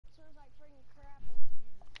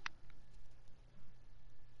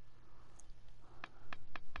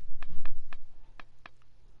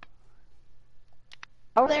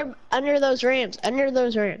Over there, under those rams, under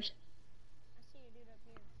those rams. I see a dude up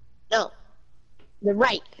here. No, the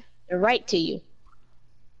right to you.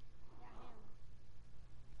 Yeah, him.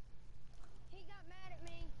 He got mad at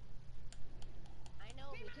me. I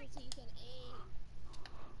know because he can aim.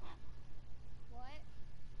 What?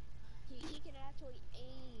 He can actually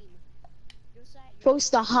aim. You're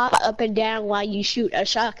supposed to hop up and down while you shoot a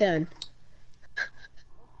shotgun. Okay.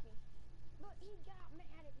 But he got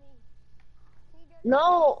mad at me. He doesn't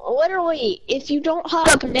No, literally, if you don't hop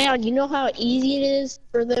up and down, you know how easy it is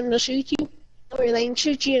for them to shoot you? Or they can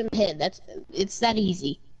shoot you in the head. It's that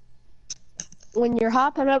easy. When you're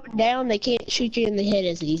hopping up and down, they can't shoot you in the head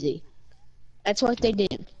as easy. That's what they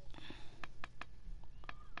did.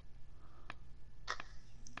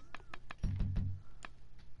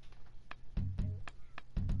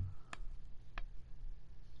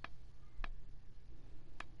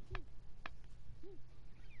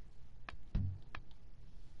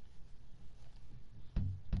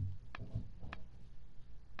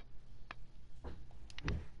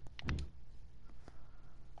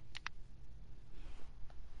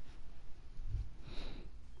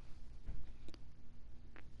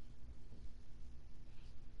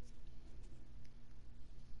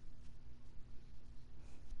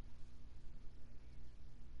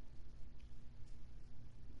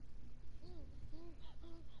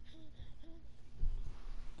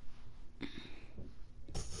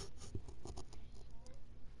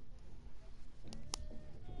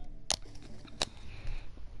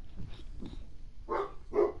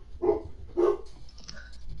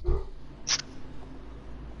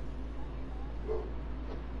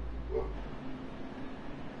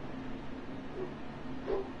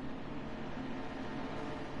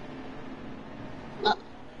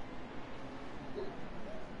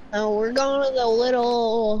 We're going to the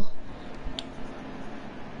little...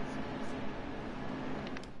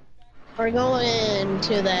 We're going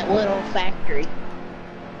to that little factory.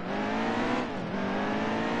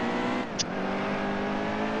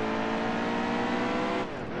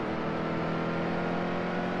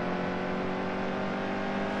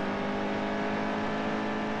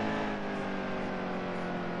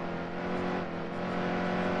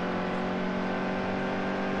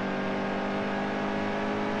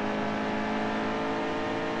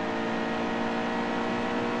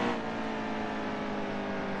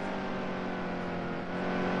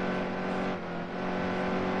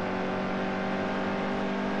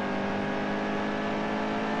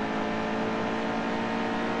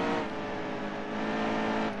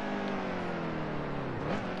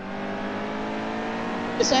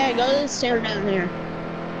 Say, go to this town down here.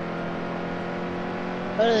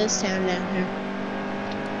 Go to this town down here.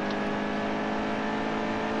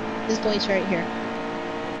 This place right here.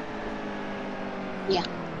 Yeah.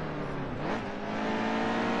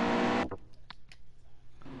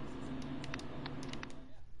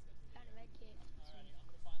 found a med kit.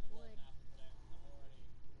 Some wood. I found a hunting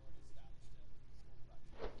rifle.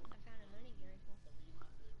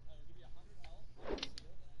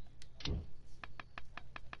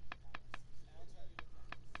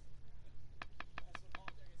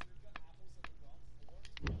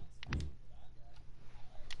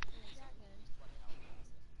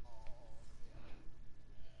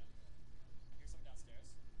 And a shotgun.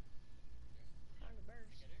 Found a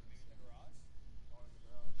burst.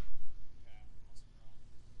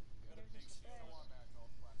 There's a suppress.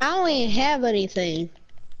 I don't even have anything.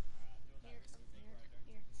 Here.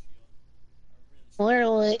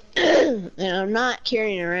 Literally, and I'm not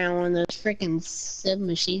carrying around one of those freaking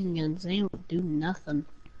submachine guns. They don't do nothing.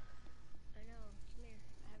 I know. Come here.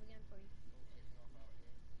 I have a gun for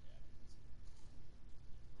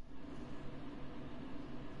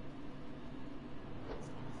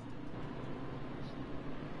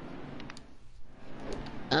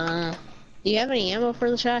you. Do you have any ammo for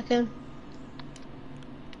the shotgun? Yeah.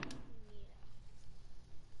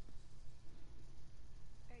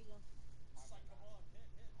 There you go.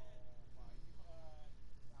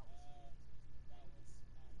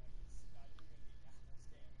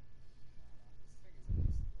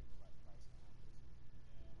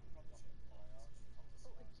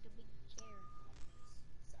 Oh, it's the big chair.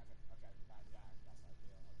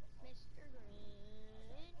 Mr.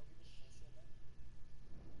 Grinch.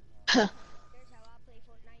 Here's how I play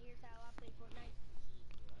Fortnite. Here's how I play Fortnite.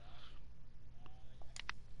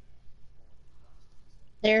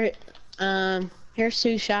 There, here's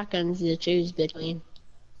two shotguns to choose between.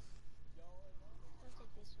 I'll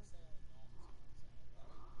take this one.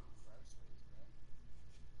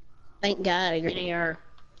 Thank God, a grenade.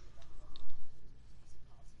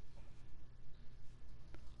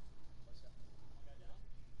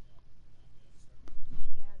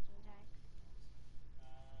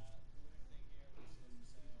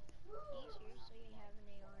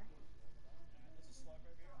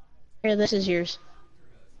 Here, this is yours.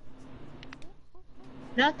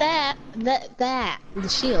 Not that. That. The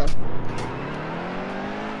shield.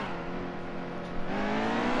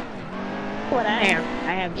 What I have?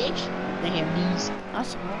 I have this. I have these.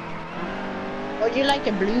 Awesome. Would you like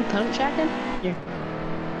a blue pump shotgun? Here.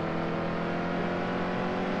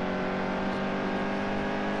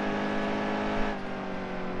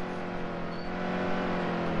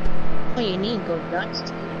 All you need good guns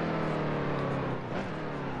too.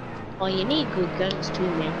 All you need good guns too,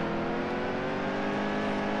 man.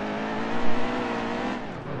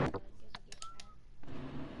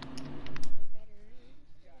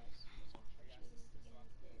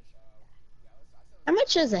 How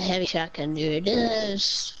much does a heavy shotgun do? It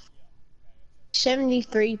does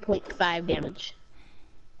 73.5 damage.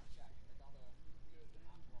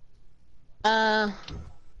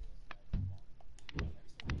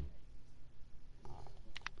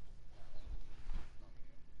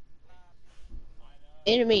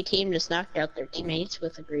 Enemy team just knocked out their teammates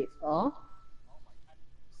with a great ball.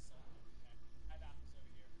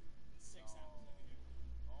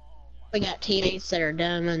 We got teammates that are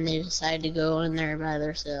dumb and they decide to go in there by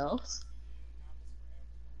themselves.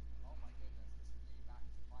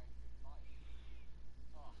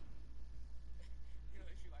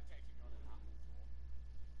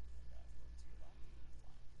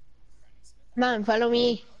 Come on, follow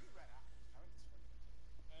me.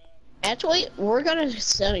 Actually, we're gonna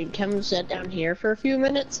come sit down here for a few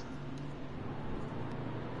minutes.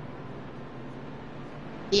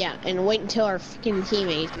 Yeah, and wait until our freaking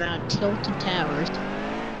teammates mount tilted towers.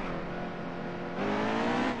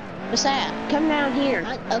 What's that? Come down here,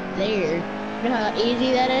 not up there. You know how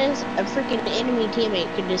easy that is? A freaking enemy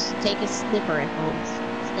teammate could just take a sniper rifle and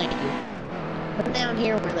snipe you. Come down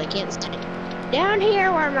here where they can't snipe. Down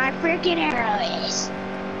here where my freaking arrow is.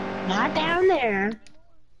 Not down there.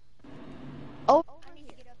 Oh. I need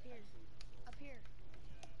to get up here. Up here.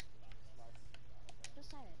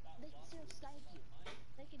 Just have it. They can still snipe you.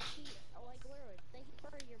 They can see, like, literally, they can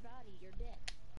fire your body, you're dead.